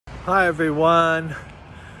Hi everyone.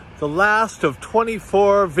 The last of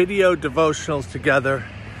 24 video devotionals together.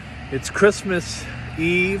 It's Christmas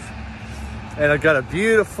Eve and I got a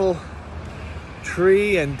beautiful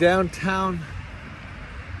tree in downtown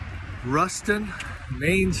Ruston,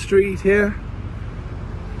 Main Street here.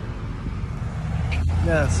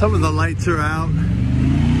 Yeah, some of the lights are out,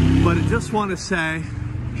 but I just want to say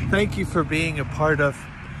thank you for being a part of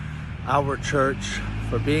our church,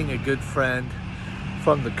 for being a good friend.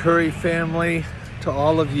 From the Curry family to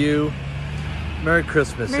all of you, Merry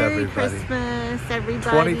Christmas, everybody. Merry Christmas,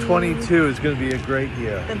 everybody. 2022 is going to be a great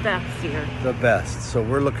year. The best year. The best. So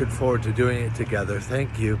we're looking forward to doing it together.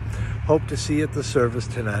 Thank you. Hope to see you at the service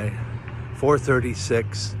tonight,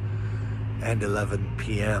 4:36 and 11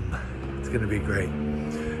 p.m. It's going to be great.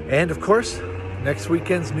 And of course, next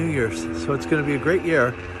weekend's New Year's. So it's going to be a great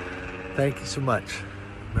year. Thank you so much.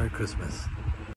 Merry Christmas.